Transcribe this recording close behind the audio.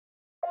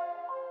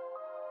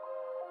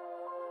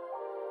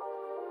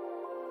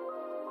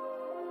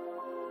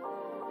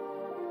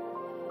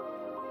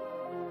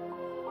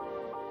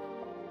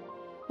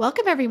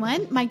Welcome,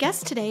 everyone. My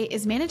guest today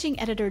is Managing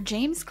Editor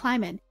James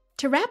Kleimann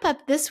to wrap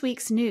up this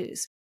week's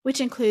news, which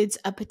includes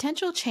a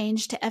potential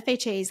change to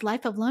FHA's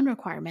life of loan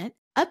requirement,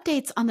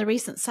 updates on the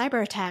recent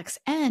cyber attacks,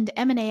 and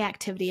M&A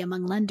activity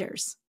among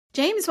lenders.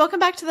 James, welcome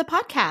back to the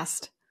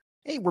podcast.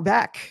 Hey, we're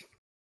back.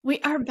 We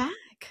are back.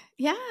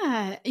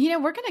 Yeah.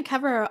 We're going to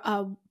cover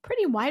a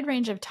pretty wide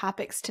range of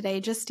topics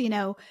today, just,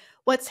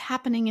 what's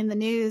happening in the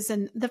news.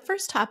 And the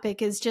first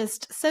topic is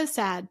just so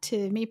sad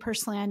to me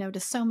personally. I know to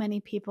so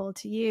many people,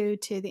 to you,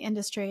 to the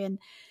industry. And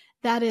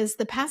that is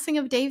the passing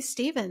of Dave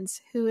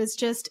Stevens, who is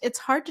just, it's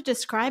hard to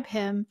describe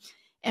him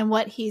and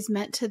what he's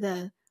meant to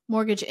the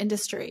mortgage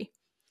industry.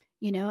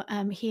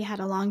 He had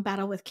a long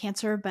battle with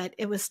cancer, but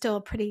it was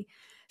still pretty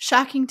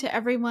shocking to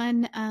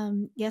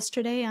everyone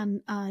yesterday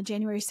on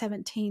January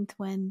 17th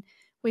when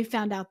we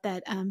found out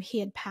that he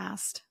had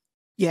passed.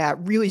 Yeah,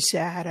 really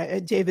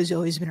sad. Dave has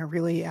always been a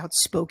really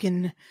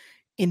outspoken,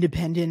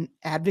 independent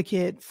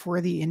advocate for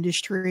the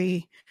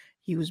industry.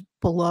 He was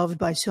beloved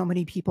by so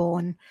many people,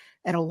 and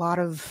a lot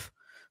of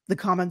the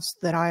comments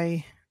that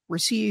I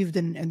received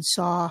and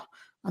saw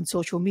on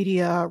social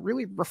media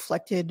really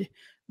reflected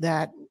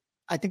that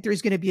I think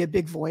there's going to be a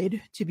big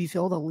void to be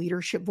filled, a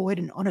leadership void,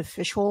 an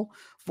unofficial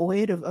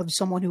void of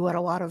someone who had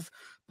a lot of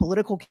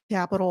political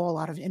capital, a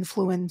lot of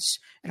influence,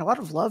 and a lot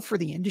of love for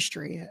the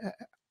industry.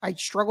 I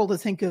struggle to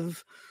think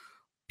of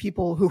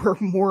people who are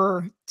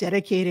more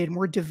dedicated,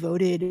 more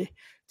devoted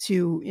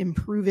to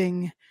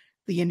improving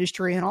the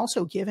industry and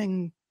also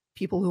giving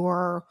people who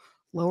are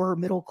lower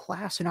middle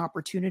class an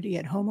opportunity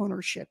at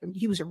homeownership. And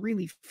he was a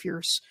really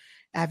fierce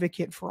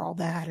advocate for all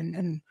that.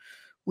 And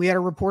we had a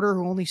reporter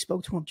who only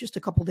spoke to him just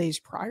a couple days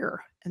prior.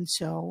 And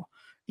so,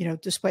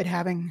 despite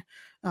having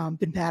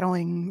been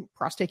battling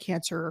prostate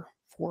cancer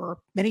for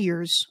many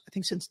years, I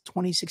think since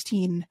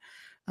 2016,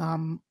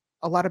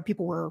 a lot of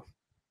people were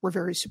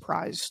very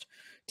surprised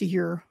to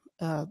hear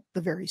the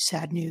very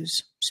sad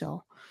news.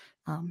 So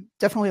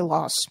definitely a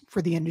loss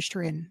for the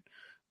industry. And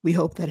we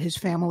hope that his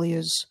family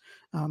is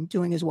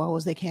doing as well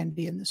as they can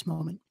be in this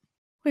moment.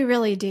 We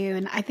really do.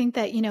 And I think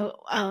that,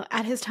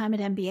 at his time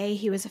at MBA,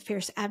 he was a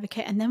fierce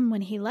advocate. And then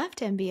when he left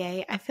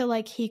MBA, I feel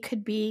like he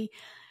could be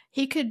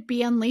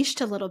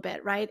unleashed a little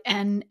bit, right?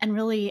 And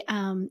really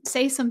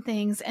say some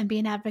things and be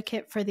an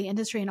advocate for the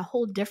industry in a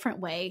whole different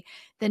way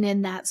than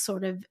in that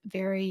sort of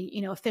very,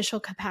 official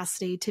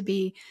capacity to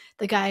be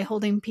the guy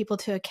holding people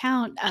to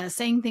account,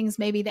 saying things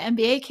maybe the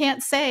MBA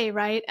can't say,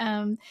 right?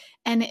 And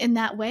in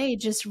that way,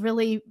 just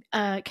really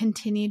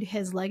continued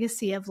his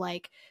legacy of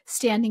like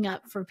standing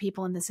up for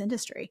people in this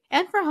industry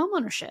and for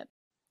homeownership.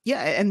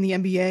 Yeah. And the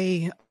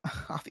NBA,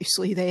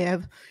 obviously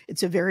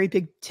it's a very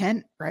big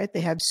tent, right?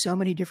 They have so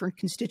many different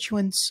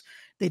constituents.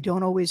 They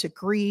don't always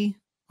agree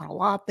on a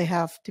lot. They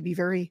have to be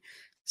very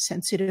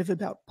sensitive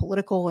about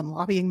political and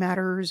lobbying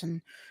matters.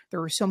 And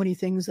there are so many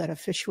things that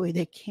officially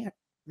they can't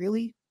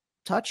really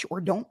touch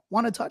or don't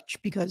want to touch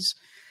because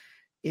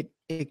it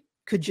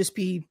could just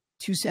be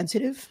too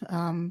sensitive.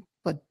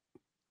 But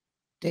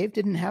Dave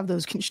didn't have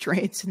those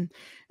constraints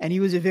and he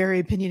was a very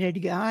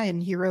opinionated guy,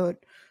 and he wrote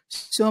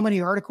so many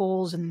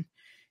articles, and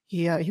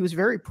he was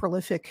very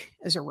prolific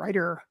as a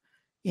writer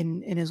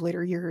in his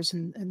later years.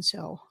 And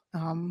so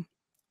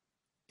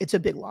it's a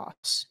big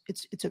loss.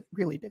 It's a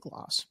really big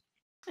loss.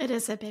 It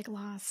is a big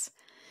loss.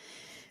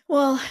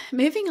 Well,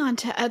 moving on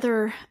to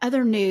other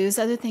news,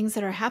 other things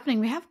that are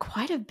happening, we have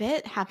quite a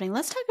bit happening.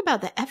 Let's talk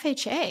about the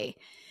FHA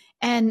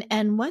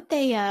and what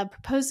they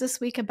proposed this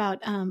week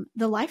about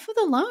the life of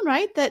the loan,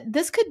 right? That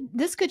this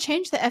could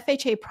change the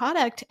FHA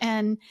product,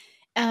 and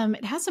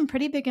it has some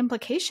pretty big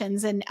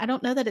implications. And I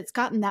don't know that it's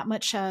gotten that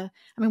much.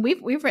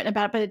 We've written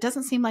about it, but it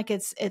doesn't seem like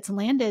it's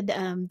landed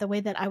the way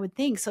that I would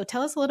think. So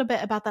tell us a little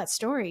bit about that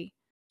story.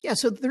 Yeah,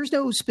 so there's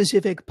no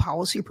specific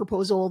policy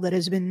proposal that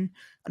has been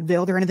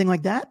unveiled or anything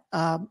like that.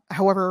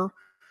 However,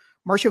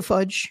 Marcia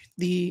Fudge,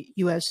 the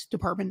U.S.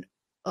 Department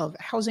of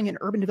Housing and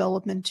Urban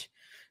Development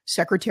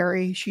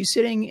Secretary, she's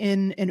sitting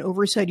in an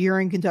oversight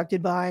hearing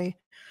conducted by,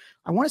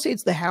 I want to say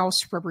it's the House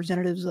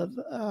Representatives of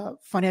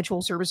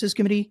Financial Services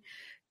Committee.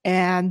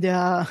 And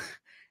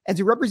as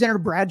a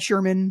Representative Brad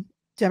Sherman,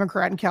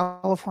 Democrat in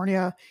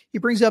California, he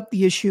brings up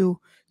the issue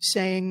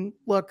saying,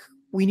 look,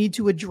 we need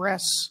to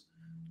address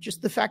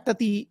just the fact that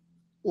the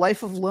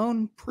life of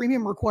loan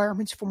premium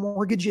requirements for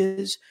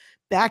mortgages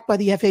backed by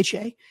the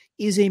FHA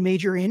is a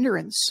major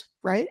hindrance,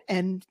 right?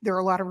 And there are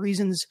a lot of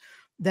reasons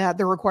that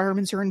the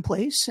requirements are in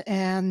place.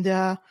 And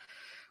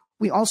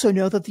we also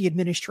know that the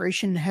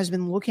administration has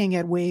been looking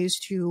at ways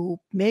to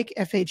make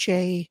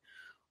FHA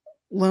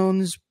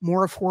loans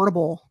more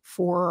affordable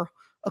for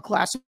a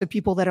class of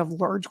people that have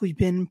largely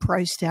been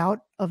priced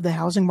out of the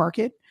housing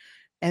market.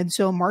 And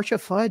so Marcia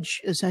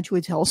Fudge essentially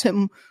tells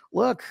him,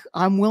 look,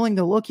 I'm willing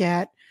to look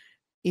at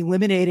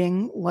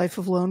eliminating life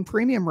of loan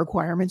premium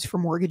requirements for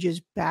mortgages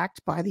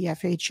backed by the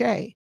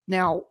FHA.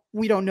 Now,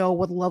 we don't know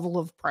what level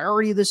of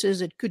priority this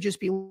is. It could just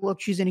be, look,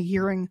 she's in a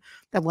hearing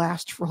that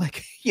lasts for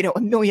a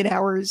million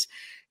hours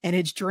and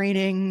it's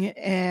draining.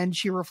 And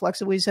she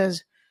reflexively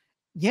says,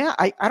 Yeah,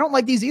 I don't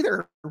like these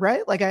either,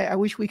 right? Like I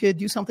wish we could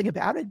do something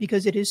about it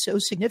because it is so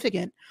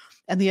significant.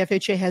 And the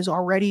FHA has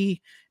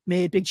already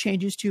made big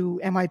changes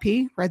to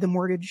MIP, right? The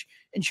mortgage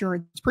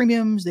insurance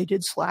premiums. They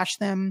did slash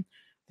them,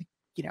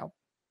 you know,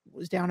 it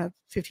was down to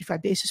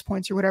 55 basis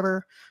points or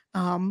whatever.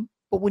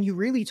 But when you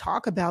really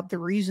talk about the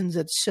reasons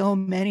that so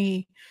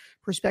many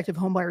prospective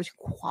homebuyers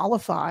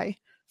qualify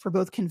for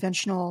both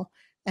conventional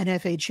and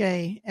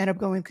FHA end up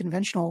going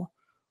conventional,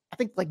 I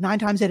think like 9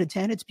 times out of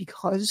 10, it's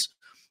because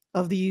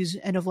of these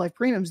end of life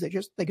premiums that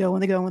just they go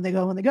and they go and they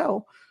go and they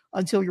go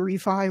until you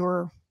refi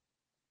or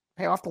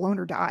pay off the loan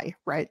or die,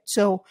 right?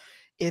 So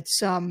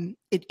it's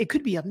it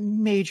could be a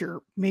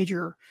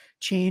major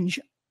change.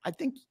 I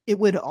think it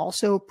would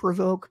also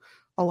provoke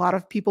a lot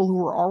of people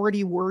who are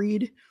already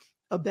worried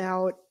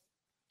about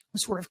a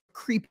sort of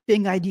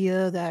creeping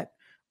idea that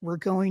we're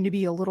going to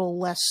be a little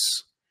less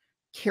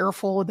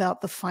careful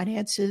about the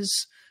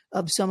finances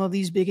of some of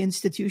these big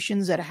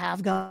institutions that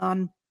have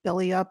gone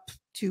belly up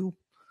to,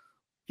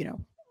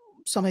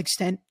 some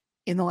extent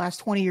in the last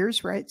 20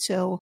 years, right?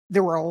 So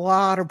there were a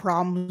lot of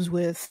problems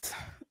with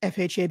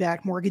FHA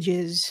backed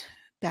mortgages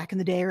back in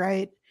the day,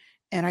 right?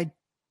 And I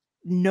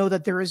know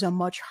that there is a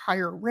much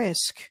higher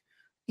risk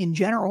in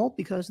general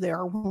because they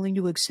are willing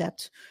to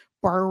accept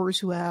borrowers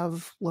who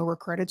have lower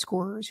credit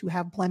scores, who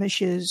have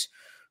blemishes,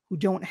 who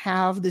don't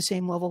have the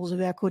same levels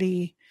of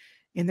equity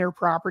in their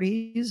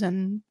properties.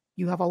 And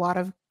you have a lot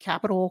of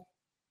capital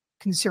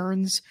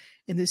concerns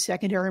in the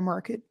secondary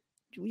market,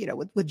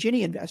 with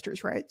Ginnie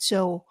investors, right?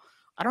 So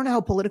I don't know how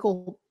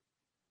political,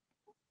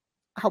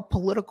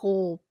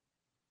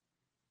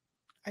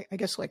 I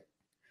guess, like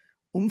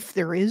oomph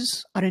there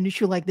is on an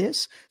issue like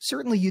this.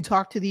 Certainly you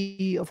talk to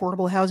the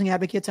affordable housing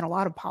advocates and a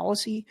lot of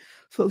policy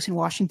folks in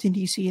Washington,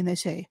 D.C., and they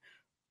say,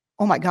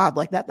 oh my God,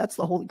 like that's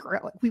the holy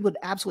grail. Like we would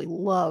absolutely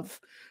love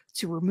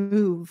to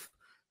remove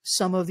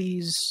some of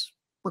these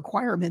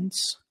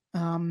requirements,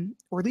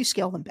 or at least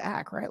scale them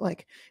back, right?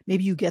 Like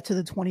maybe you get to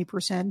the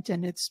 20%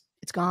 and it's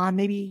gone.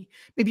 Maybe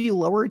you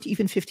lower it to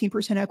even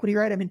 15% equity,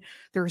 right? I mean,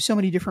 there are so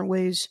many different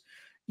ways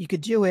you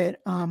could do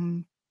it.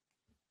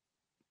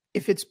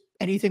 If it's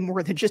anything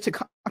more than just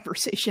a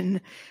conversation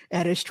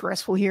at a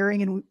stressful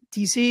hearing in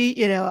DC,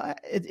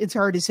 it's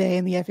hard to say.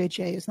 And the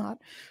FHA is not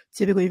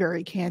typically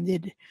very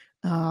candid,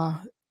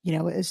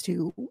 as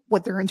to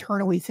what they're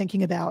internally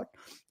thinking about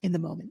in the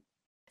moment.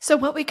 So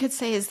what we could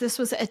say is this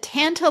was a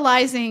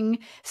tantalizing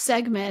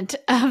segment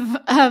of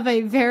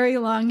a very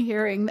long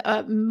hearing.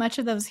 Much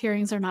of those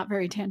hearings are not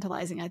very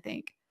tantalizing, I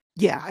think.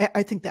 Yeah,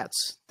 I think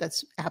that's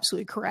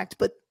absolutely correct.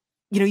 But,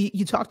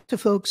 you talk to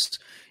folks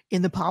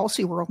in the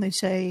policy world and they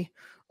say,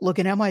 look,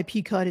 an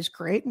MIP cut is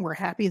great and we're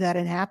happy that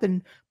it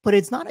happened, but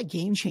it's not a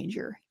game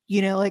changer.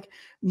 Like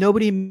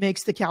nobody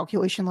makes the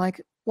calculation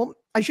like, well,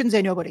 I shouldn't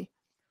say nobody.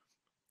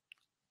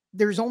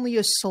 There's only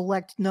a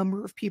select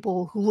number of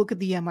people who look at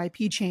the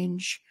MIP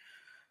change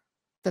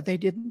that they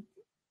did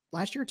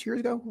last year, 2 years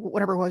ago,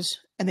 whatever it was,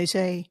 and they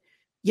say,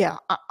 yeah,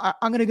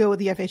 I'm going to go with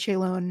the FHA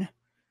loan.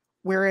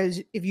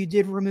 Whereas if you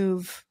did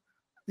remove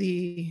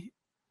the,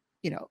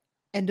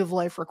 end of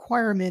life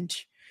requirement,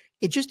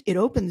 it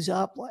opens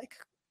up like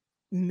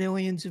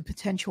millions of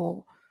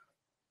potential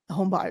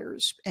home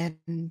buyers, and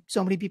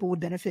so many people would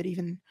benefit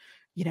even,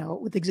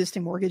 with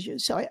existing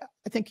mortgages. So I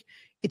think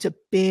it's a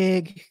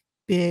big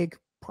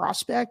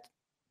prospect,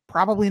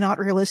 probably not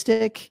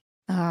realistic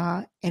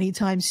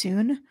anytime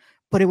soon,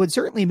 but it would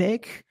certainly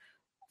make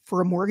for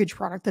a mortgage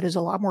product that is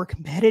a lot more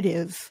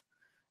competitive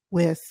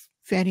with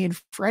Fannie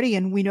and Freddie.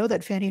 And we know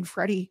that Fannie and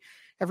Freddie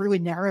have really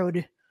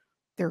narrowed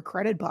their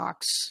credit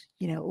box,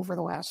 over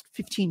the last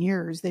 15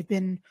 years. They've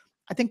been,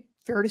 I think,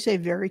 fair to say,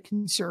 very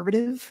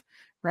conservative,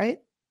 right?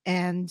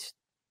 And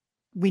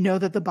we know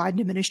that the Biden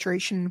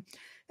administration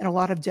and a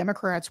lot of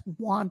Democrats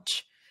want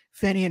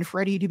Fannie and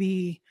Freddie to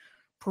be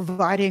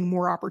providing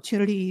more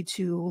opportunity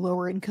to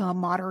lower income,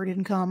 moderate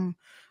income,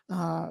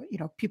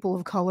 people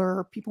of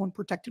color, people in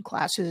protected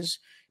classes,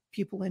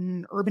 people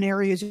in urban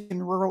areas,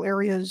 in rural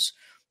areas.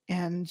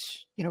 And,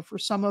 for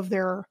some of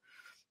their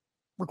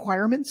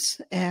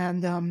requirements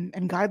and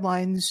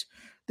guidelines,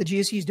 the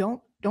GSEs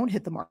don't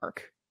hit the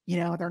mark.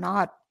 They're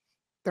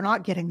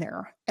not getting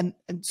there. And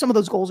some of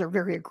those goals are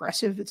very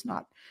aggressive. It's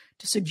not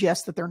to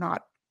suggest that they're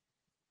not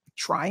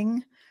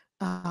trying.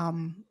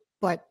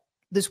 But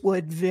this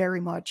would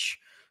very much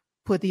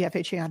put the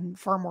FHA on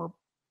far more,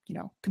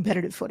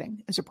 competitive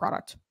footing as a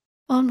product.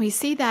 Well, and we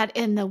see that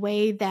in the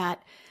way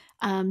that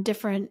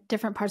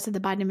different parts of the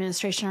Biden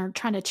administration are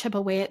trying to chip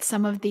away at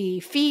some of the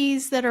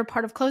fees that are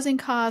part of closing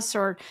costs,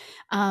 or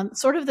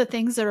sort of the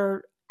things that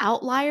are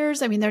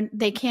outliers. I mean,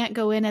 they can't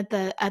go in at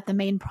the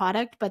main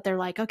product, but they're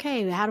like,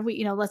 okay, how do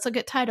we, let's look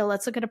at title,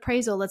 let's look at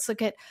appraisal, let's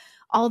look at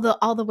all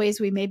the ways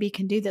we maybe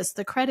can do this,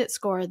 the credit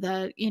score,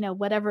 the,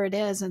 whatever it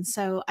is. And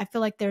so I feel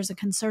like there's a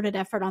concerted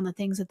effort on the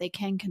things that they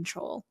can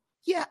control.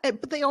 Yeah,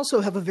 but they also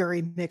have a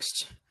very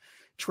mixed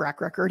track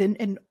record,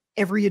 and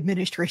every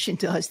administration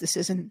does. This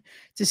isn't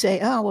to say,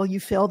 oh, well, you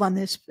failed on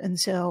this, and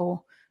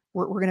so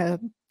we're going to,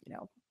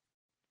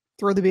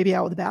 throw the baby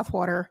out with the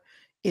bathwater.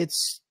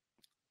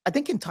 I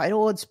think in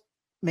title, it's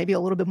maybe a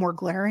little bit more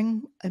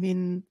glaring. I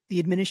mean, the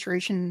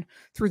administration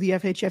through the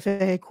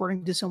FHFA,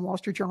 according to some Wall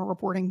Street Journal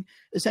reporting,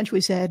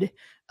 essentially said,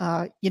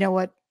 you know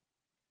what,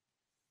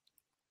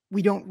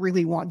 we don't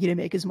really want you to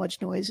make as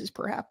much noise as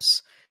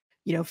perhaps,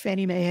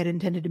 Fannie Mae had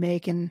intended to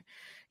make in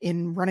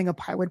running a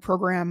pilot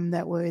program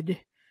that would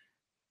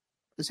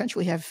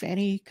essentially have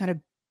Fannie kind of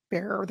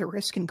bear the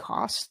risk and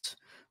cost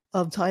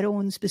of title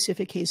in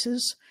specific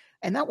cases.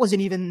 And that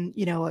wasn't even,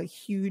 a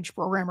huge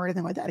program or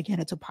anything like that. Again,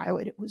 it's a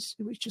pilot. It was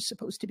just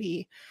supposed to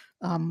be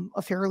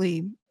a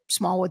fairly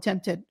small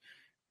attempt at,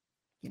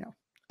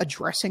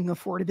 addressing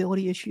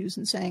affordability issues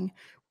and saying,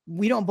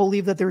 we don't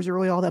believe that there's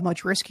really all that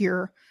much risk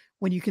here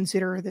when you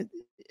consider that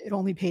it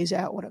only pays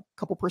out, a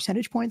couple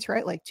percentage points,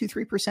 right? Like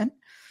 2-3%.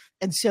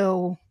 And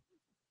so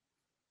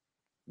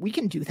we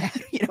can do that.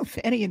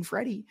 Fannie and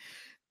Freddie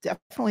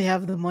definitely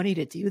have the money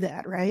to do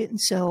that, right? And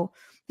so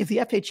if the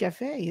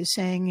FHFA is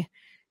saying,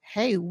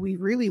 hey, we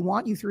really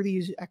want you through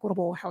these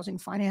equitable housing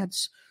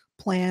finance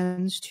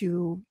plans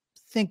to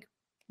think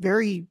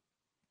very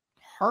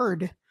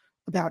hard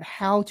about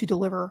how to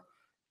deliver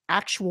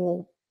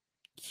actual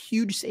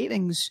huge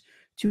savings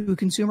to a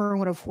consumer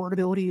when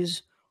affordability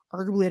is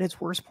arguably at its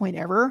worst point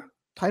ever,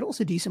 title's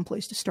a decent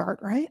place to start,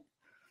 right?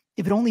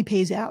 If it only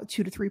pays out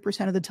 2 to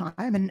 3% of the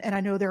time. And I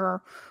know there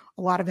are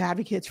a lot of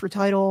advocates for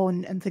title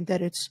and think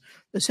that it's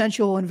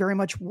essential and very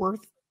much worth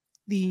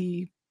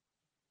the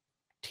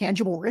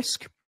tangible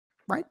risk,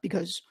 right?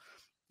 Because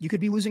you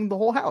could be losing the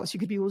whole house. You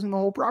could be losing the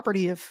whole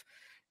property if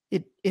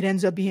it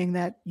ends up being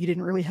that you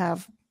didn't really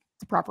have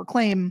the proper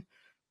claim.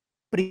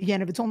 But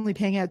again, if it's only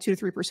paying out 2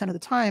 to 3% of the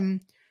time,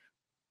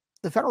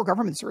 the federal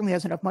government certainly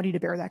has enough money to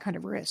bear that kind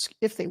of risk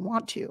if they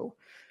want to.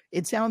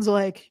 It sounds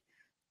like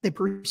they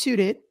pursued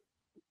it,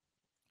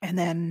 and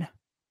then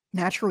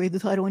naturally the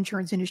title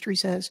insurance industry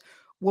says,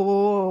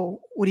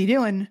 whoa, what are you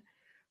doing?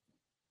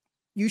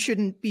 You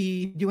shouldn't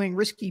be doing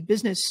risky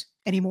business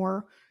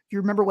anymore. You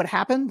remember what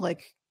happened?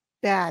 Like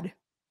bad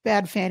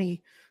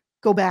Fannie,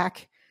 go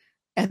back.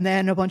 And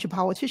then a bunch of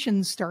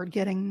politicians start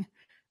getting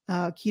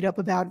keyed up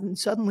about it, and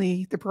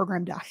suddenly the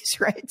program dies,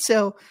 right?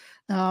 So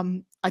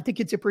I think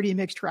it's a pretty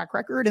mixed track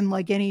record. And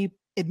like any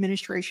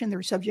administration,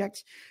 they're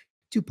subject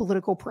to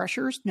political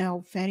pressures.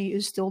 Now, Fannie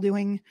is still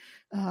doing,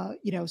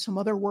 some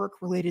other work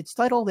related to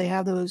title. They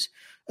have those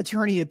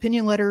attorney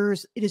opinion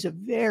letters. It is a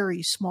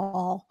very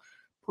small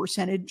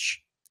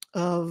percentage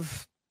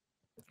of,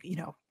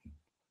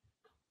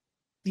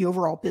 the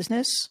overall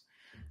business.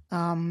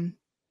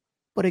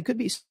 But it could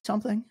be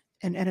something.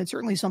 And it's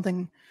certainly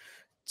something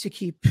to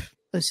keep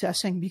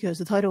assessing, because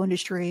the title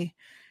industry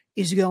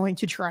is going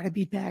to try to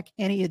beat back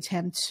any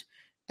attempt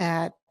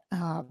at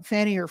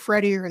Fannie or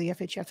Freddie or the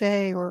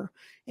FHFA or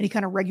any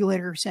kind of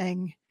regulator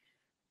saying,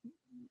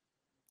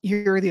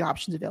 here are the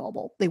options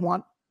available. They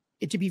want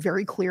it to be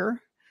very clear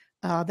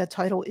that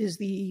title is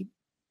the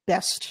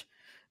best,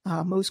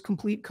 most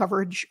complete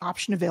coverage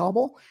option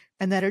available,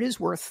 and that it is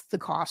worth the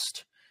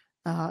cost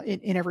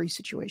in every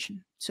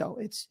situation. So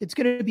it's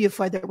going to be a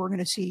fight that we're going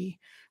to see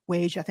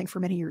wage, I think,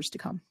 for many years to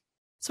come.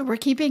 So we're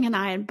keeping an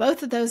eye on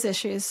both of those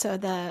issues. So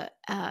the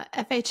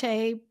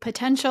FHA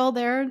potential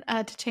there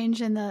to change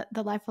in the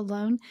life of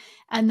loan,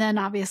 and then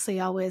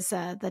obviously always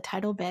the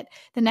title bit.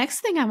 The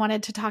next thing I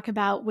wanted to talk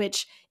about,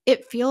 which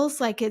it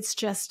feels like it's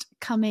just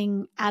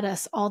coming at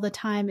us all the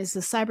time, is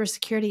the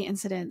cybersecurity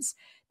incidents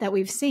that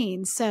we've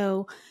seen.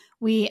 So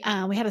we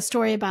had a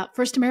story about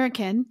First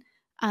American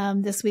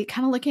this week,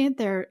 kind of looking at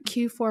their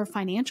Q4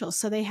 financials.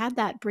 So they had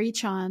that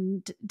breach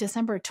on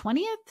December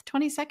 20th,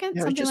 22nd, something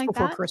like that. Just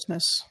before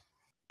Christmas.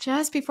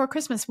 Just before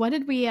Christmas. What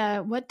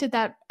did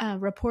that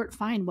report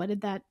find? What did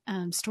that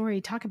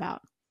story talk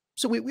about?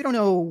 So we don't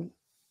know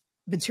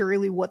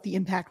materially what the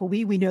impact will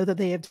be. We know that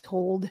they have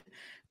told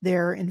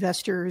their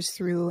investors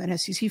through an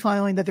SEC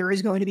filing that there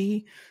is going to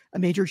be a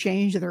major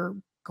change, that they're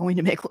going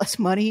to make less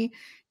money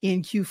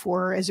in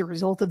Q4 as a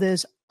result of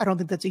this. I don't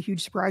think that's a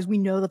huge surprise. We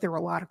know that there were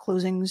a lot of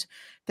closings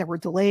that were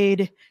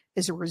delayed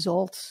as a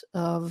result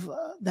of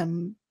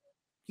them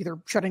either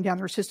shutting down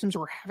their systems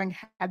or having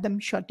had them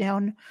shut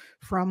down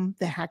from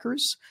the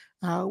hackers.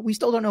 We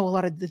still don't know a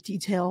lot of the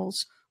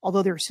details,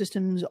 although their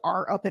systems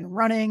are up and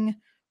running.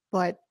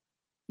 But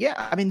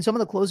yeah, I mean, some of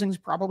the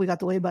closings probably got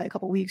delayed by a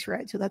couple of weeks,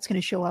 right? So that's going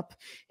to show up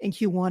in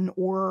Q1,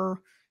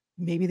 or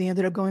maybe they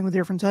ended up going with a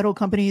different title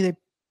company.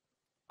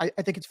 I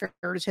think it's fair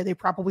to say they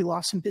probably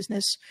lost some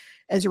business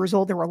as a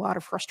result. There were a lot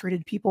of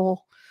frustrated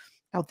people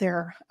out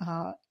there.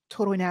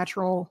 Totally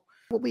natural.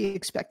 What we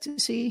expect to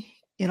see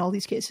in all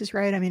these cases,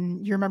 right? I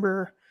mean, you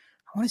remember,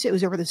 I want to say it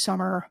was over the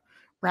summer,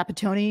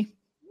 Rapatoni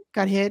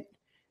got hit.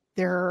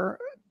 They're,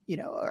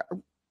 a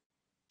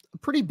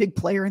pretty big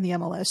player in the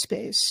MLS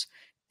space,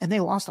 and they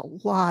lost a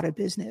lot of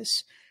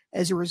business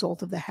as a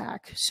result of the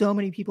hack. So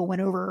many people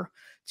went over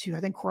to,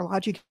 I think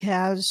CoreLogic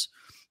has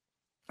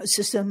a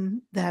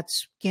system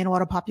that's gained a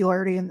lot of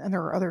popularity, and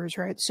there are others,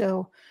 right?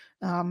 So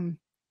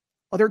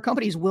other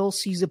companies will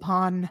seize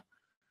upon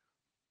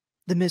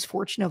the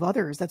misfortune of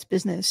others. That's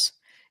business.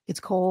 It's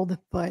cold,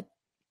 but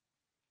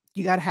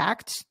you got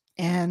hacked,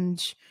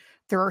 and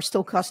there are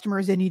still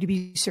customers that need to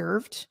be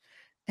served.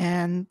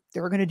 and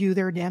they're going to do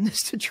their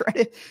damnedest to try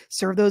to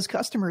serve those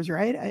customers,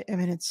 right? I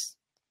mean, it's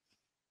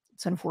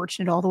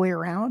unfortunate all the way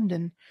around.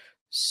 And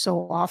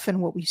so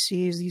often what we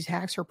see is these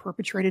hacks are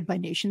perpetrated by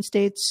nation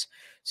states.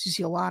 So you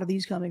see a lot of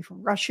these coming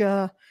from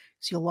Russia, you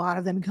see a lot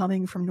of them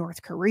coming from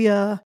North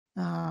Korea,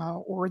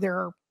 or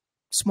they're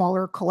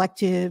smaller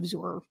collectives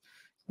or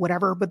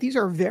whatever. But these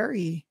are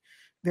very,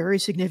 very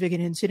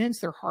significant incidents.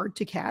 They're hard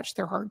to catch.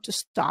 They're hard to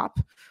stop.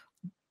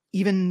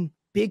 Even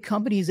big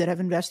companies that have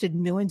invested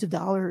millions of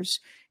dollars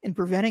in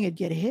preventing it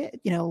get hit.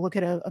 You know, look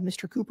at a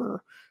Mr.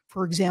 Cooper,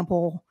 for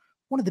example,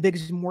 one of the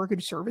biggest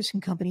mortgage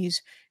servicing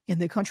companies in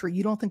the country.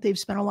 You don't think they've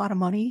spent a lot of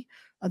money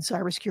on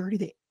cybersecurity?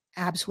 They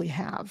absolutely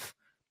have.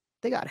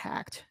 They got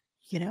hacked,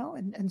 you know,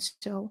 and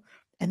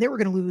they were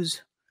going to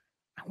lose,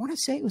 I want to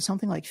say it was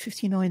something like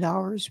 $15 million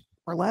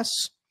or less,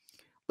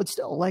 but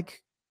still,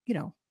 like, you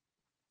know,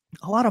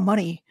 a lot of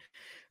money.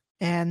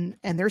 And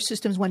their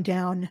systems went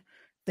down.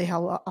 They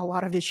have a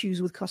lot of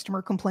issues with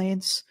customer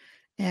complaints.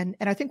 And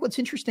I think what's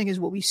interesting is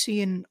what we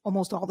see in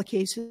almost all the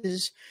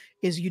cases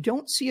is you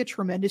don't see a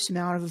tremendous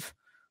amount of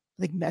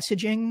like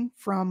messaging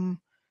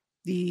from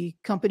the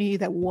company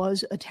that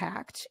was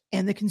attacked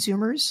and the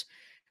consumers.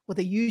 What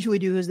they usually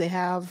do is they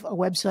have a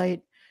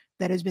website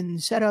that has been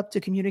set up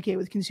to communicate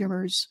with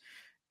consumers,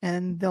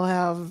 and they'll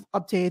have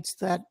updates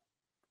that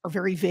are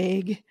very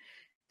vague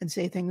and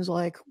say things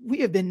like, we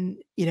have been,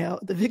 you know,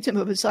 the victim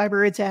of a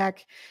cyber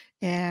attack,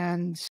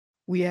 and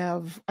we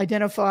have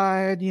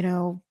identified, you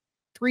know,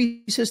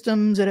 3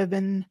 systems that have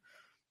been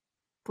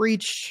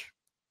breached,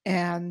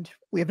 and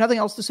we have nothing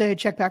else to say.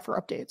 Check back for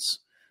updates.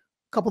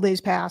 A couple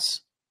days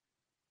pass.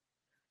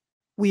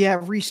 We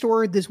have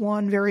restored this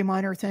one very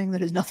minor thing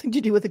that has nothing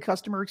to do with the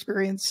customer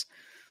experience.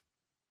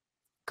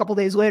 A couple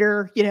days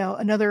later, you know,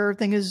 another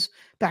thing is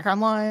back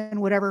online,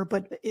 whatever,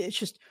 but it's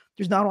just,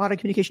 there's not a lot of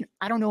communication.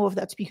 I don't know if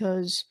that's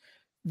because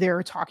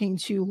they're talking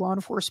to law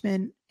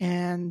enforcement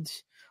and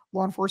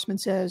law enforcement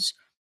says,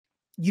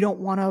 you don't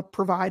want to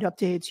provide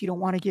updates. You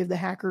don't want to give the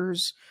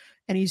hackers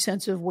any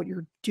sense of what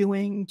you're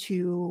doing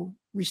to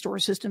restore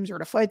systems or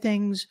to fight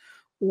things,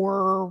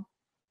 or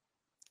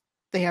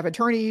they have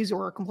attorneys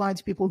or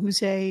compliance people who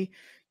say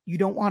you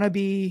don't want to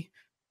be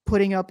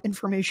putting up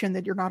information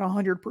that you're not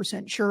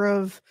 100% sure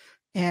of,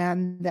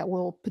 and that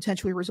will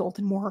potentially result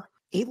in more.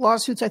 8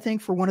 lawsuits, I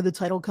think, for one of the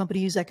title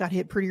companies that got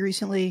hit pretty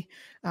recently.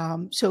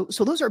 So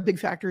those are big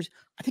factors.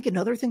 I think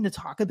another thing to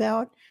talk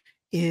about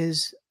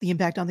is the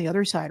impact on the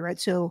other side, right?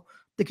 So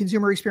the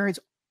consumer experience,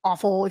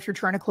 awful. If you're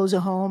trying to close a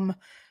home,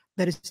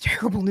 that is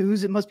terrible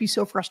news. It must be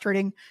so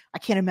frustrating. I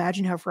can't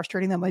imagine how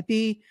frustrating that might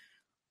be.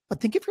 But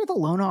think if you're the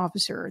loan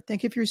officer,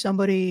 think if you're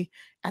somebody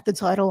at the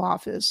title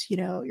office, you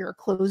know, you're a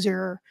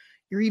closer,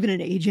 you're even an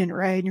agent,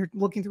 right? And you're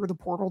looking through the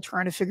portal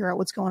trying to figure out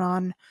what's going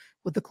on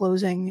with the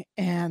closing,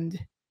 and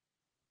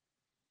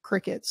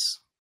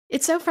crickets.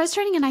 It's so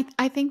frustrating. And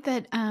I think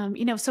that,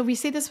 you know, so we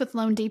see this with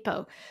Loan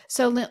Depot.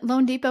 So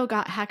Loan Depot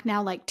got hacked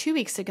now like 2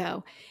 weeks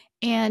ago,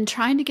 and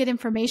trying to get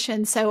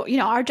information. So, you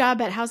know, our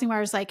job at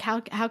HousingWire is like, how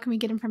can we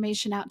get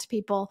information out to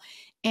people?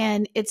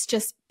 And it's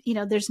just, you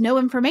know, there's no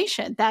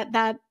information that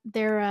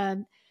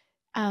they're,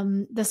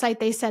 the site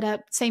they set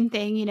up, same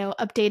thing, you know,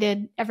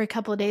 updated every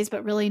couple of days,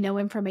 but really no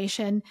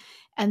information.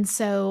 And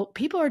so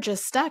people are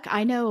just stuck.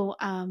 I know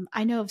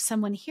of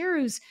someone here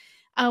who's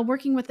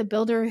working with a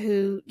builder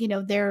who, you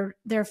know, their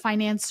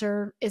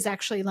financer is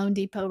actually Loan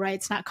Depot, right?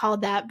 It's not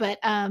called that, but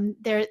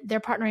they're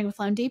partnering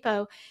with Loan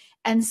Depot.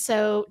 And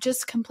so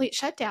just complete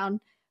shutdown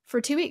for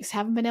 2 weeks.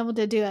 Haven't been able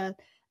to do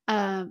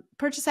a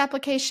purchase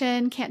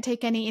application, can't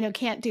take any, you know,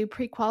 can't do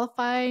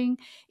pre-qualifying,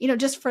 you know,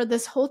 just for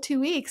this whole 2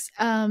 weeks.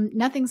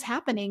 Nothing's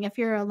happening if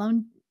you're a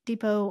Loan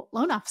Depot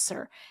loan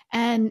officer.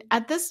 And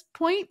at this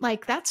point,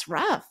 like, that's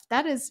rough.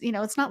 That is, you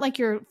know, it's not like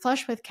you're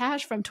flush with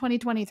cash from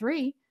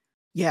 2023.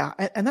 Yeah,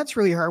 and that's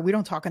really hard. We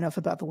don't talk enough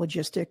about the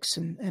logistics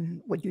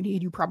and what you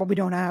need. You probably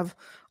don't have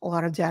a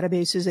lot of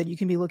databases that you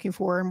can be looking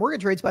for. And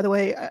mortgage rates, by the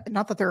way,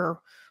 not that they're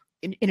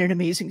in an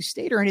amazing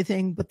state or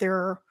anything, but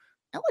they're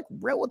at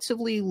like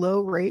relatively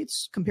low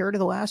rates compared to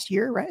the last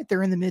year, right?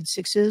 They're in the mid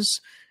 6s.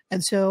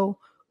 And so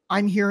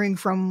I'm hearing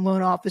from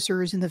loan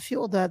officers in the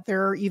field that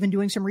they're even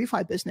doing some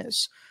refi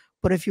business.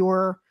 But if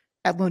you're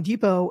at Loan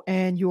Depot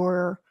and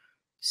your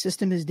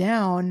system is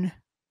down,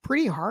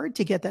 pretty hard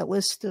to get that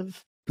list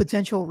of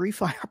potential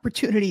refi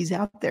opportunities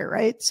out there,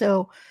 right?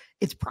 So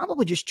it's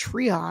probably just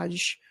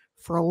triage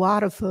for a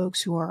lot of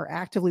folks who are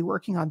actively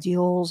working on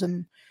deals.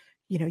 And,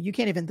 you know, you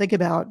can't even think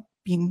about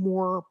being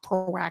more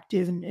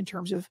proactive in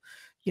terms of,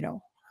 you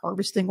know,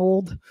 harvesting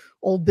old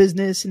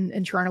business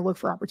and trying to look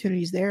for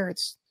opportunities there.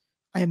 It's,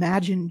 I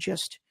imagine,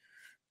 just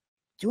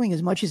doing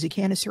as much as you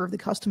can to serve the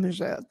customers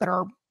that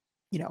are,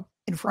 you know,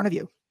 in front of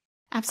you.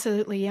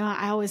 Absolutely. Yeah.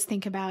 I always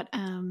think about,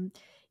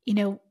 you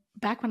know,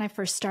 back when I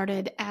first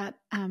started at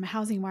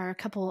HousingWire,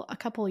 a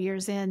couple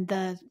years in,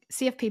 the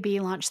CFPB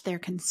launched their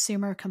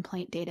consumer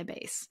complaint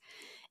database.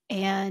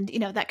 And,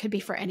 that could be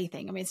for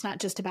anything. I mean, it's not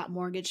just about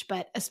mortgage,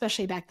 but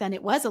especially back then,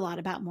 it was a lot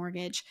about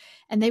mortgage.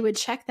 And they would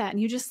check that. And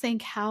you just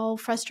think how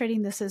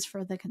frustrating this is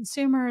for the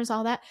consumers,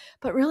 all that.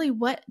 But really,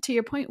 to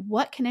your point,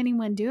 what can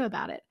anyone do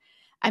about it?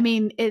 I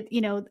mean,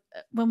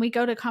 when we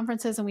go to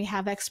conferences and we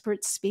have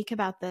experts speak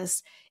about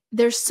this,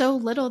 there's so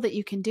little that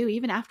you can do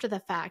even after the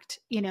fact,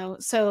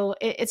 so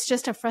it's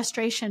just a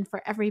frustration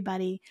for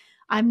everybody.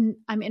 I'm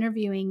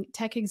interviewing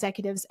tech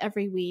executives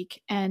every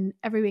week, and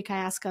every week I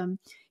ask them,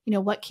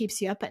 what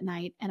keeps you up at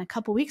night? And a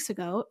couple weeks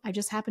ago, I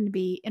just happened to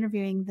be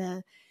interviewing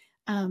the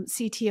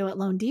CTO at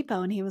Loan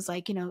Depot, and he was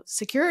like,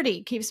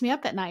 security keeps me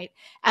up at night,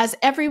 as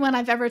everyone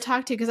I've ever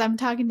talked to, because I'm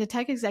talking to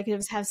tech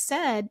executives, have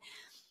said.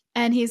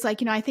 And he's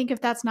like, I think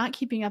if that's not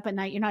keeping up at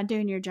night, you're not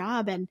doing your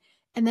job. And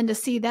then to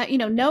see that,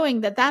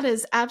 knowing that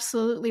is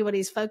absolutely what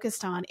he's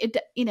focused on,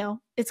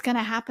 it's going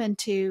to happen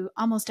to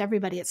almost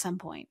everybody at some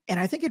point. And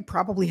I think it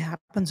probably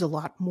happens a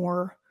lot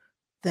more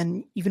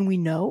than even we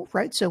know,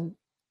 right? So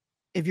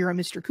if you're a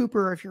Mr.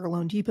 Cooper, if you're a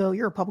Loan Depot,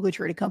 you're a publicly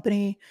traded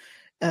company,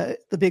 the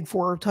big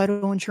four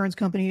title insurance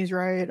companies,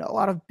 right? A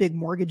lot of big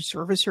mortgage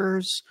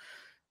servicers,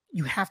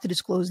 you have to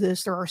disclose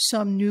this. There are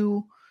some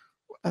new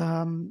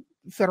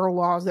federal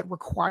laws that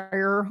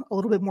require a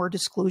little bit more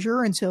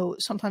disclosure. And so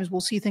sometimes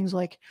we'll see things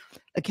like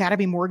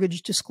Academy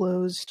Mortgage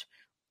disclosed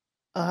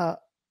a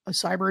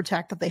cyber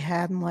attack that they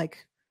had in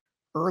like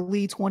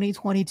early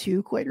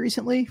 2022, quite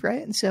recently,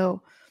 right? And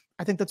so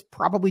I think that's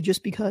probably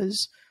just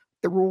because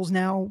the rules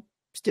now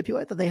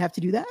stipulate that they have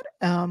to do that.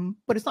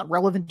 But it's not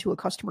relevant to a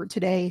customer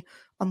today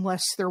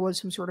unless there was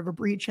some sort of a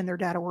breach and their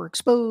data were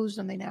exposed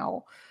and they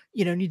now,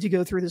 need to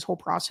go through this whole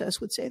process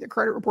with, say, the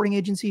credit reporting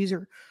agencies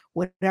or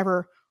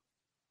whatever.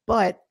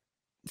 But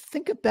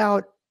think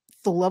about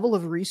the level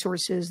of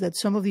resources that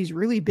some of these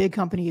really big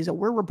companies that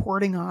we're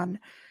reporting on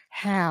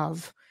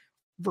have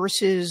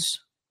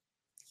versus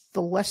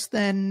the less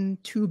than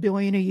 $2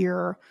 billion a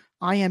year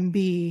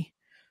IMB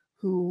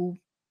who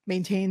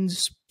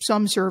maintains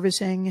some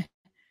servicing.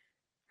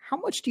 How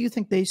much do you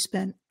think they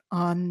spent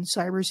on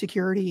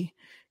cybersecurity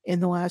in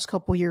the last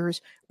couple of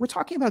years? We're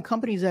talking about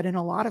companies that in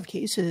a lot of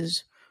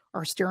cases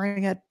are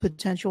staring at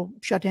potential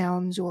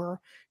shutdowns or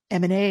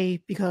M&A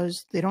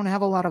because they don't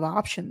have a lot of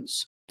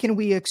options. Can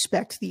we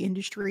expect the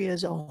industry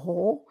as a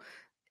whole,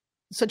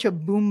 such a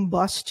boom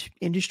bust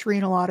industry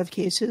in a lot of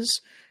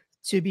cases,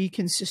 to be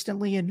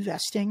consistently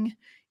investing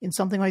in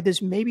something like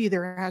this? Maybe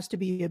there has to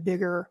be a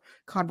bigger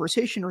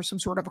conversation or some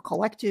sort of a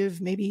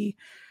collective, maybe,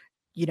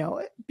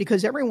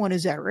 because everyone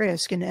is at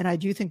risk. And I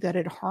do think that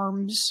it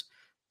harms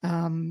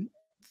the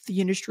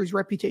industry's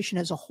reputation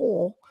as a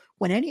whole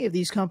when any of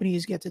these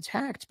companies gets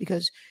attacked,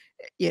 because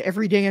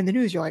every day in the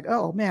news, you're like,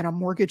 oh man, a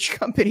mortgage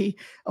company,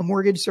 a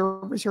mortgage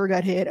servicer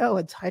got hit. Oh,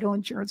 a title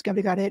insurance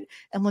company got hit.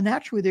 And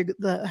naturally,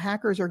 the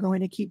hackers are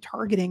going to keep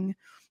targeting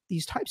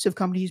these types of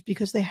companies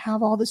because they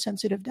have all the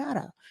sensitive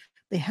data.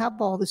 They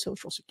have all the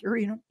social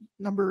security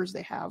numbers.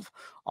 They have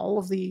all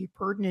of the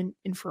pertinent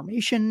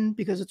information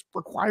because it's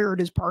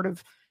required as part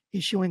of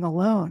issuing a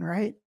loan,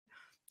 right?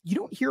 You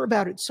don't hear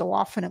about it so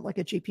often at like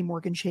a JP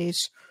Morgan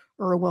Chase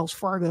or a Wells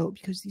Fargo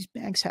because these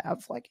banks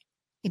have like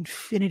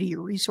infinity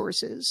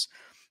resources.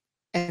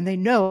 And they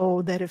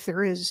know that if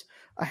there is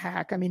a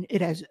hack, I mean,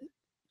 it has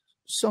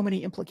so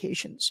many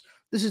implications.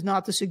 This is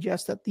not to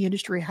suggest that the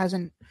industry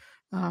hasn't,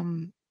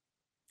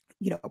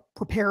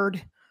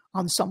 prepared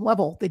on some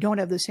level. They don't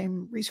have the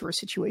same resource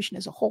situation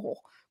as a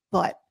whole,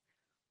 but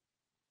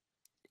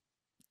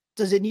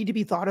does it need to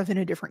be thought of in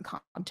a different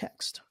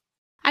context?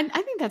 I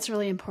think that's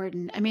really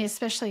important. I mean,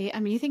 especially,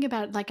 you think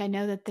about, like, I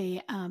know that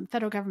the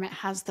federal government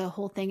has the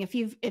whole thing. If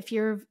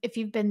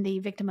you've been the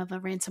victim of a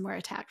ransomware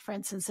attack, for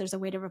instance, there's a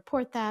way to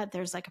report that.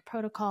 There's like a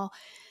protocol.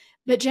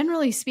 But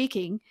generally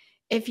speaking,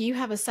 if you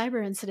have a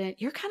cyber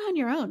incident, you're kind of on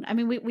your own. I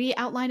mean, we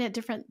outline it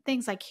different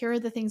things, like here are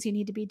the things you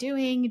need to be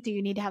doing. Do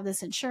you need to have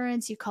this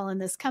insurance? You call in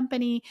this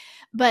company.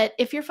 But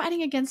if you're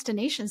fighting against a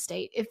nation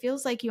state, it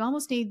feels like you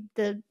almost need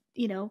the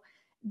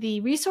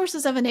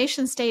resources of a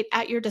nation state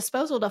at your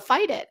disposal to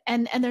fight it.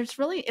 And there's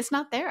really, it's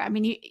not there. I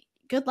mean,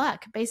 good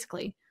luck,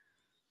 basically.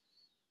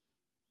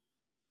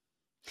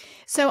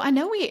 So I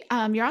know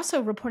you're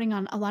also reporting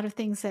on a lot of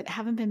things that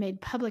haven't been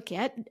made public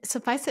yet.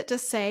 Suffice it to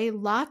say,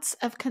 lots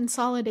of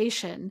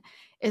consolidation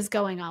is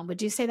going on.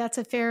 Would you say that's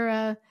a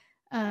fair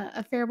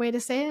way to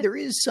say it? There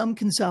is some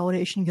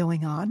consolidation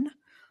going on.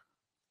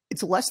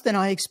 It's less than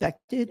I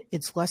expected.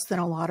 It's less than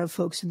a lot of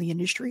folks in the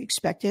industry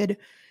expected.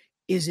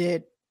 Is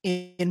it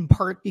in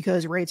part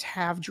because rates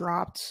have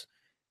dropped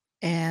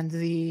and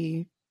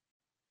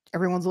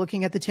everyone's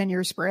looking at the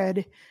 10-year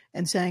spread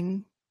and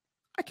saying,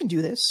 I can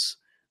do this.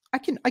 I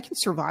can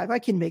survive. I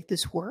can make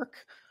this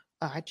work.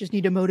 I just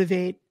need to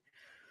motivate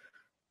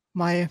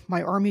my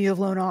army of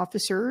loan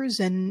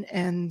officers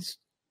and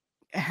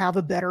have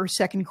a better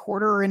second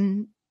quarter,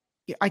 and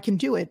I can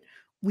do it.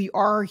 We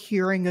are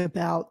hearing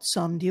about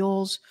some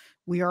deals.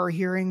 We are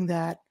hearing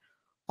that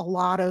a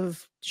lot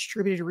of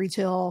distributed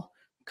retail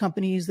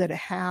companies that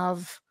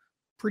have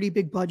pretty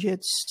big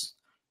budgets,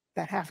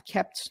 that have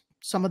kept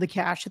some of the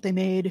cash that they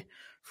made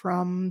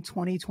from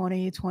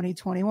 2020,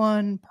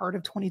 2021, part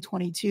of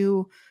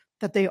 2022,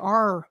 that they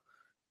are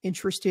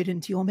interested in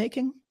deal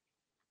making.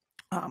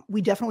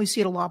 We definitely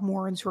see it a lot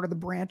more in sort of the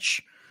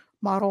branch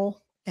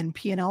model and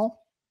P&L,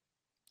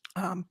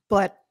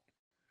 but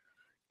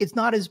it's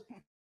not as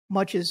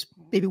much as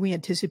maybe we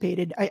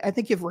anticipated. I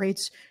think if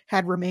rates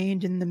had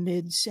remained in the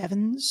mid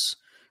sevens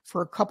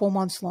for a couple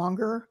months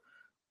longer,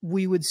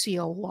 we would see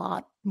a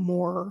lot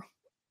more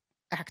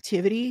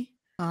activity.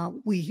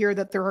 We hear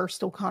that there are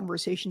still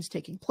conversations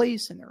taking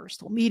place and there are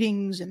still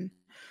meetings, and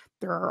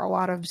there are a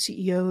lot of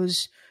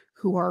CEOs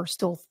who are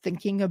still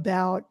thinking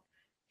about,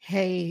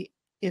 hey,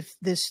 if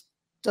this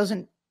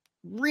doesn't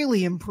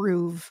really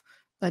improve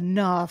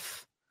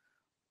enough,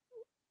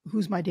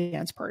 who's my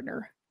dance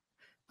partner?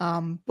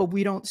 But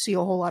we don't see a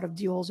whole lot of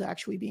deals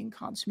actually being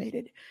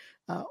consummated.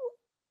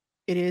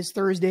 It is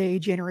Thursday,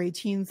 January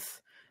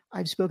 18th.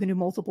 I've spoken to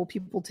multiple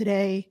people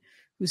today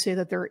who say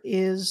that there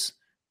is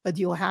a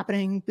deal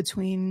happening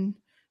between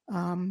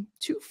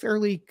two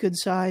fairly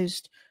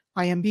good-sized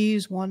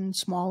IMBs, one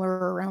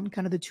smaller around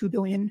kind of the $2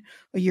 billion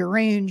a year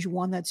range,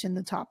 one that's in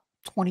the top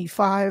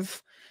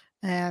 25.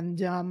 And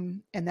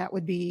that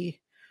would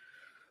be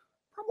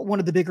probably one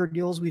of the bigger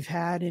deals we've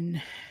had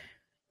in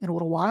a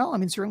little while. I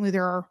mean, certainly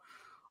there are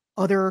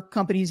other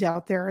companies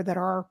out there that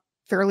are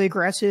fairly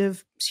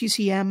aggressive.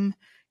 CCM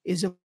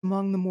is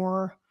among the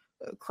more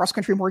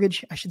cross-country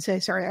mortgage, I should say.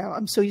 Sorry,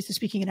 I'm so used to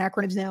speaking in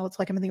acronyms now. It's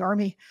like I'm in the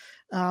Army.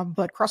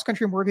 But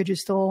cross-country mortgage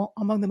is still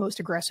among the most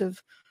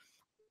aggressive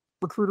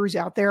recruiters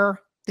out there.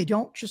 They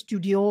don't just do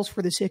deals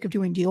for the sake of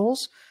doing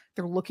deals.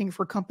 They're looking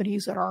for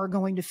companies that are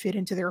going to fit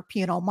into their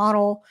P&L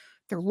model.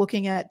 They're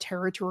looking at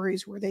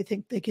territories where they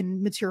think they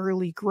can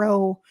materially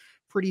grow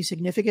pretty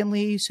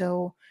significantly.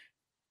 So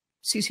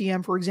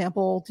CCM, for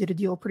example, did a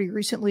deal pretty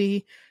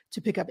recently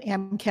to pick up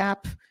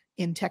AMCAP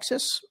in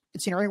Texas.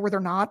 It's an area where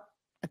I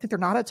think they're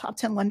not a top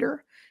 10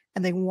 lender,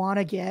 and they want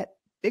to get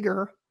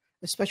bigger,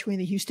 especially in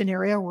the Houston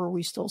area where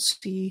we still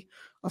see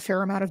a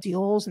fair amount of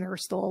deals and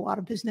there's still a lot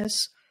of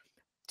business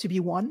to be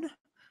won.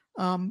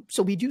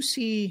 So we do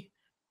see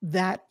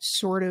that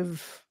sort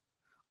of,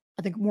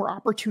 I think, more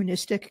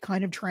opportunistic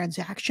kind of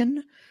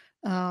transaction.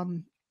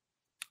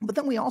 But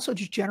then we also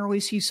just generally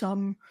see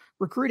some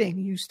recruiting.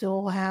 You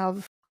still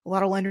have a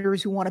lot of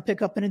lenders who want to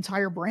pick up an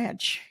entire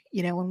branch,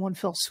 in one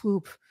fell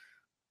swoop.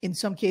 In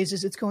some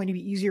cases, it's going to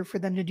be easier for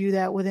them to do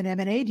that with an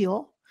M&A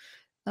deal.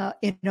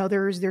 In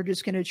others, they're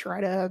just going to try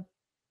to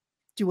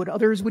do what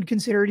others would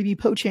consider to be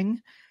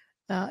poaching,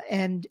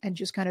 and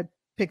just kind of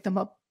pick them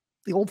up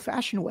the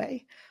old-fashioned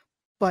way.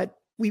 But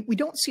we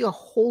don't see a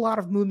whole lot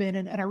of movement.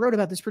 And I wrote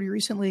about this pretty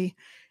recently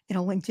in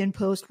a LinkedIn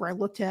post where I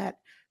looked at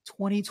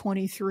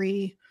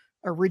 2023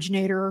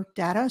 originator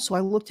data. So I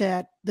looked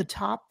at the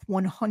top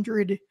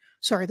 100,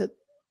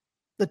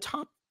 the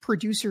top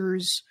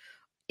producers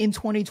in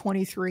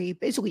 2023,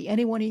 basically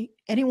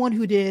anyone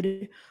who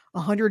did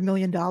 $100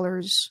 million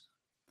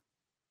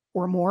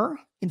or more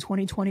in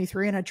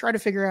 2023. And I tried to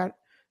figure out,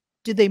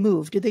 did they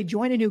move? Did they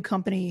join a new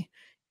company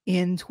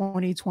in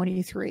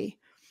 2023?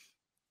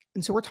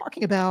 And so we're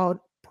talking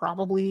about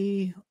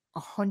probably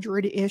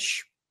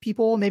 100-ish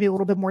people, maybe a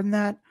little bit more than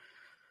that.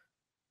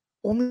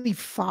 Only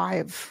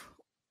 5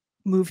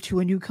 moved to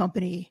a new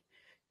company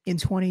in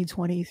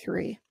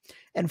 2023.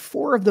 And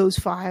 4 of those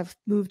 5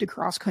 moved to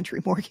Cross Country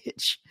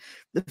Mortgage.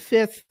 The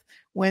 5th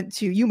went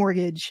to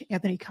UMortgage,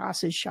 Anthony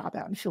Casa's shop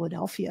out in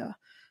Philadelphia.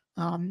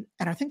 And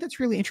I think that's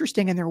really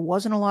interesting. And there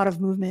wasn't a lot of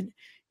movement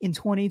in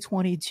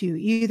 2022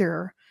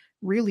 either.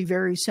 Really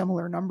very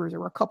similar numbers. There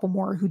were a couple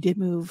more who did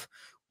move.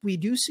 We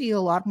do see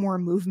a lot more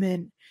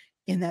movement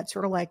in that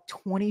sort of like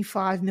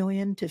 $25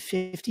 million to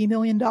 $50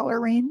 million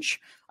range.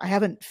 I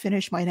haven't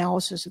finished my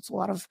analysis. It's a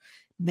lot of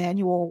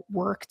manual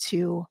work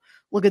to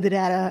look at the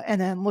data and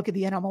then look at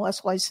the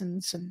NMLS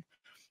license. And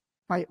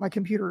my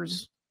computer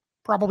is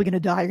probably going to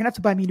die. You're going to have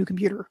to buy me a new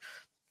computer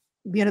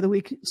at the end of the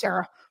week,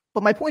 Sarah.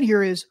 But my point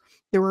here is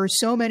there were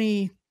so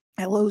many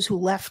LOs who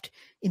left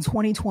in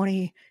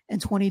 2020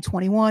 and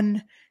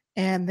 2021,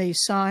 and they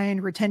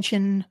signed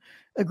retention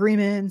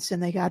agreements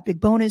and they got big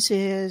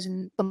bonuses,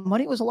 and the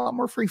money was a lot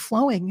more free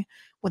flowing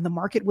when the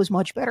market was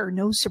much better.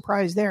 No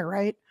surprise there,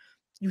 right?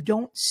 You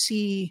don't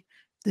see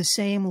the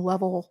same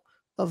level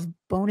of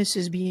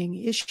bonuses being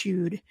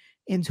issued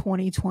in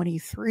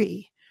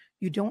 2023.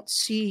 You don't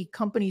see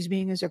companies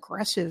being as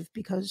aggressive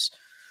because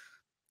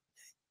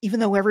even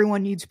though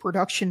everyone needs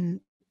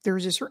production,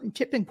 there's a certain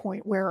tipping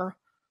point where,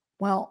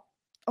 well,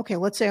 okay,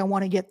 let's say I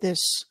want to get this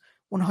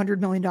 $100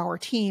 million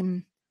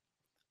team.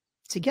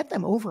 To get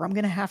them over, I'm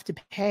going to have to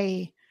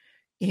pay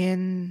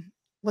in,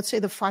 let's say,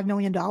 the $5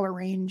 million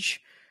range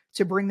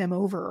to bring them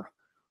over.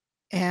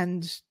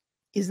 And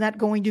is that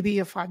going to be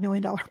a $5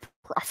 million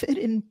profit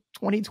in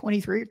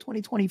 2023 or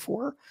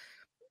 2024?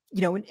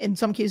 In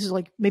some cases,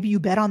 like maybe you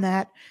bet on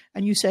that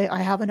and you say, I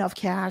have enough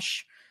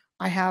cash.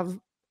 I have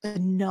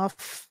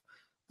enough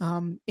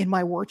in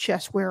my war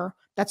chest where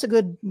that's a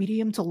good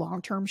medium to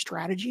long-term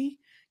strategy,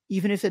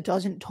 even if it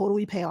doesn't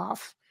totally pay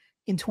off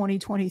in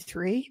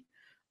 2023.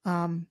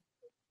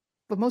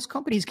 but most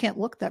companies can't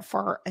look that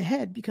far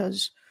ahead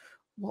because,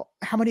 well,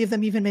 how many of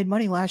them even made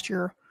money last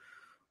year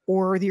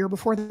or the year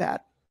before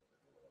that?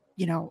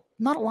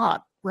 Not a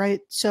lot,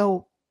 right?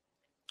 So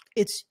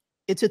it's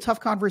a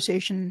tough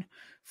conversation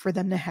for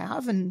them to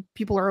have, and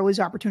people are always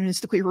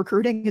opportunistically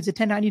recruiting. It's a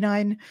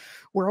 1099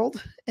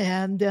 world,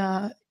 and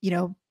a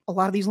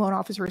lot of these loan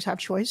officers have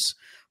choice.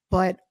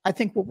 But I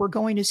think what we're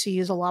going to see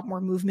is a lot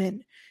more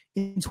movement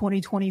in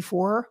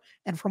 2024.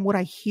 And from what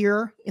I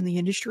hear in the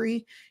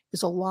industry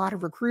is a lot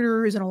of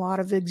recruiters and a lot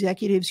of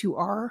executives who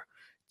are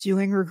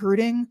doing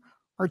recruiting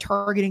are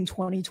targeting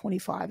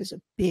 2025 as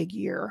a big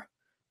year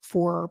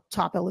for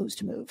top LOs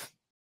to move.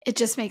 It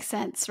just makes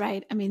sense,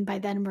 right? I mean, by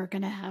then we're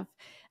going to have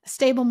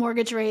stable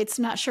mortgage rates.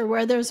 Not sure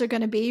where those are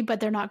going to be, but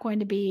they're not going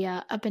to be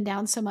up and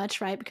down so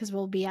much, right? Because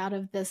we'll be out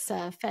of this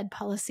Fed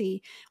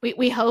policy.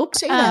 We hope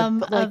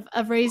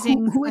of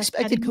raising. Who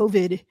expected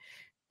COVID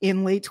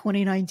in late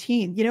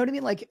 2019? You know what I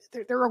mean? Like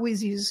there are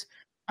always these.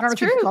 I don't know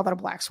if you can call that a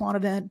black swan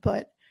event,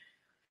 but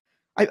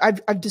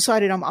I've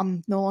decided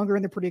I'm no longer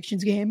in the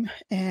predictions game,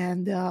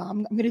 and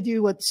I'm going to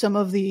do what some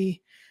of the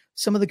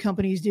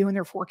companies do in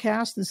their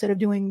forecast. Instead of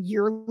doing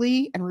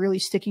yearly and really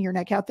sticking your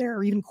neck out there,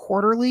 or even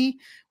quarterly,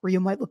 where you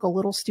might look a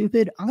little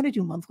stupid, I'm going to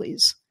do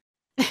monthlies.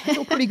 I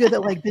feel pretty good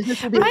that like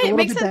business will be a little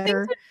bit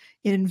better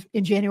in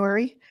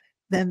January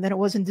than it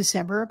was in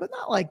December, but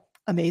not like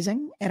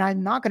amazing. And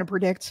I'm not going to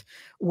predict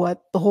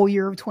what the whole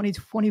year of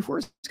 2024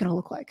 is going to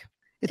look like.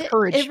 It's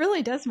courage. It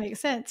really does make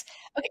sense.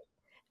 Okay.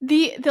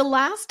 The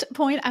last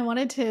point I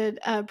wanted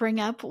to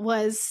bring up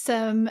was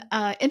some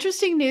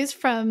interesting news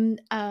from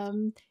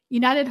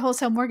United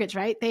Wholesale Mortgage,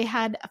 right? They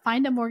had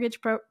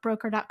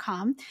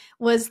findamortgagebroker.com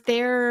was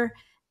their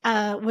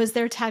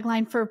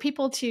tagline for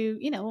people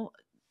to,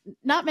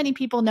 not many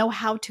people know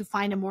how to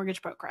find a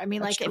mortgage broker. I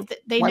mean, that's like true.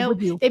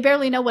 If they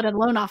barely know what a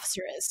loan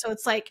officer is. So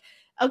it's like,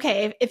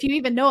 okay, if you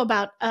even know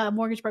about a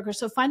mortgage broker.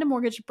 So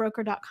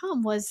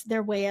findamortgagebroker.com was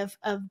their way of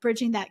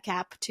bridging that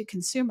gap to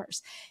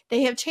consumers.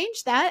 They have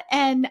changed that.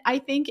 And I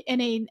think in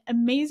an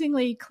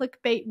amazingly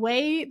clickbait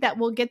way that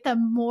will get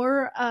them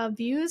more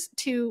views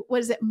to,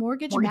 what is it?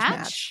 Mortgage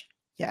Match?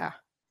 Yeah.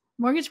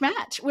 Mortgage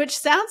Match, which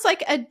sounds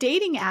like a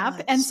dating app.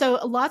 Nice. And so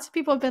lots of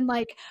people have been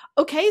like,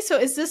 okay, so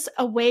is this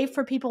a way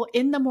for people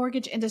in the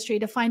mortgage industry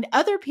to find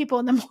other people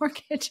in the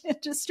mortgage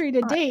industry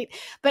to date?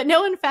 But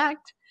no, in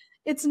fact,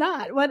 it's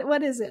not.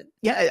 What is it?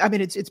 Yeah, I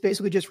mean, it's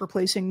basically just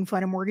replacing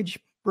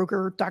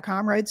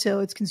findamortgagebroker.com, right?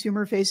 So it's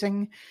consumer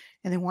facing,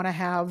 and they want to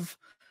have,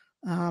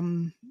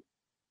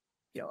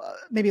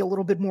 maybe a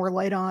little bit more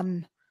light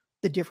on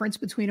the difference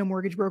between a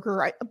mortgage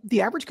broker.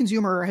 The average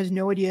consumer has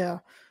no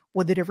idea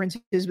what the difference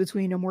is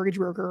between a mortgage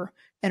broker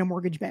and a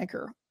mortgage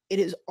banker. It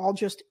is all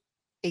just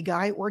a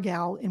guy or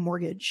gal in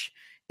mortgage.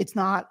 It's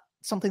not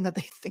something that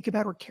they think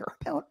about or care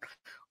about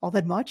all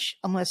that much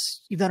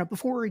unless you've done it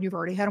before and you've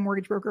already had a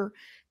mortgage broker.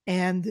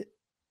 And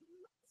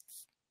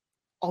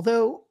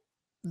although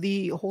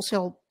the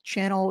wholesale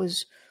channel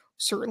has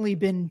certainly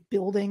been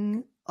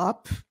building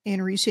up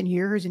in recent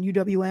years, and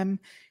UWM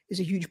is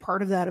a huge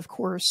part of that, of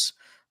course,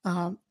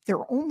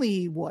 they're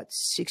only,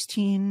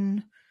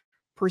 16%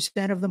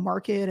 of the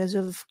market as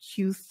of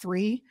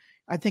Q3,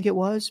 I think it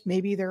was.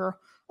 Maybe they're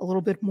a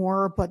little bit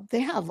more, but they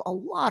have a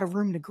lot of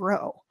room to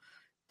grow.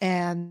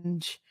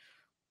 And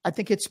I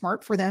think it's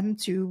smart for them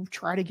to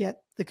try to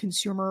get the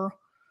consumer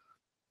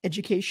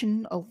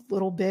education a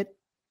little bit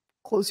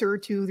closer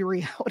to the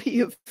reality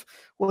of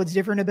what's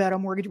different about a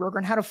mortgage broker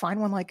and how to find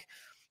one. Like,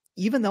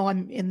 even though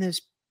I'm in this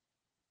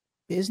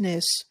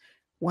business,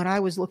 when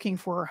I was looking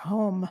for a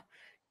home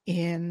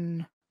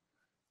in,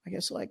 I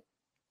guess, like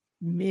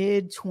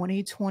mid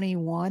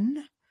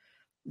 2021,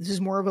 this is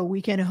more of a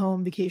weekend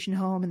home, vacation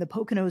home in the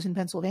Poconos in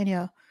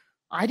Pennsylvania.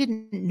 I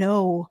didn't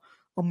know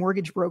a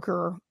mortgage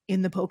broker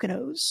in the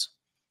Poconos.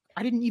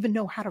 I didn't even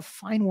know how to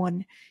find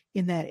one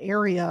in that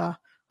area.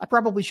 I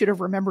probably should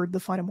have remembered the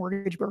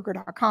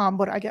findamortgagebroker.com,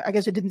 but I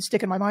guess it didn't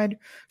stick in my mind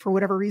for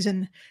whatever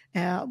reason.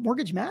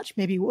 Mortgage Match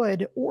maybe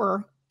would,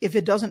 or if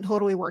it doesn't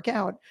totally work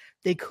out,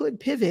 they could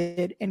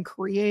pivot and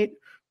create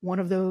one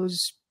of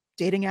those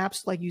dating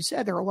apps. Like you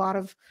said, there are a lot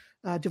of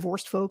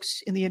divorced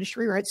folks in the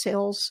industry, right?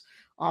 Sales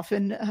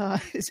often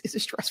is a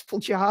stressful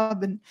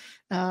job. And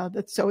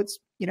so it's,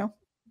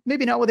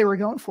 maybe not what they were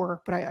going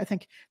for, but I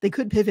think they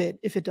could pivot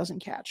if it doesn't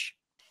catch.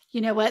 You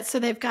know what? So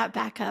they've got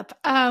backup.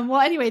 Well,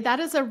 anyway, that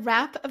is a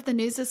wrap of the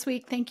news this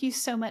week. Thank you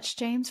so much,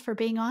 James, for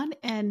being on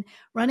and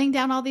running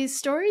down all these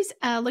stories.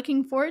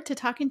 Looking forward to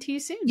talking to you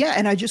soon. Yeah.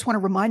 And I just want to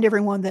remind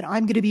everyone that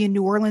I'm going to be in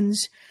New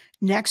Orleans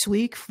next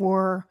week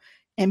for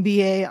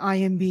MBA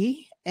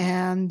IMB.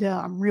 And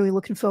I'm really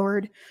looking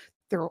forward.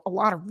 There are a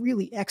lot of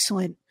really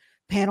excellent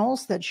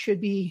panels that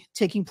should be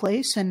taking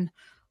place. And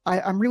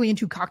I'm really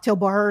into cocktail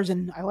bars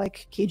and I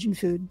like Cajun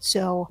food.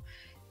 So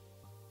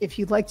if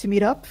you'd like to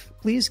meet up,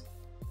 please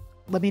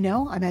let me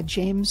know. I'm at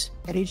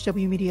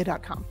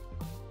james@hwmedia.com.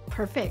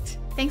 Perfect.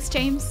 Thanks,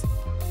 James.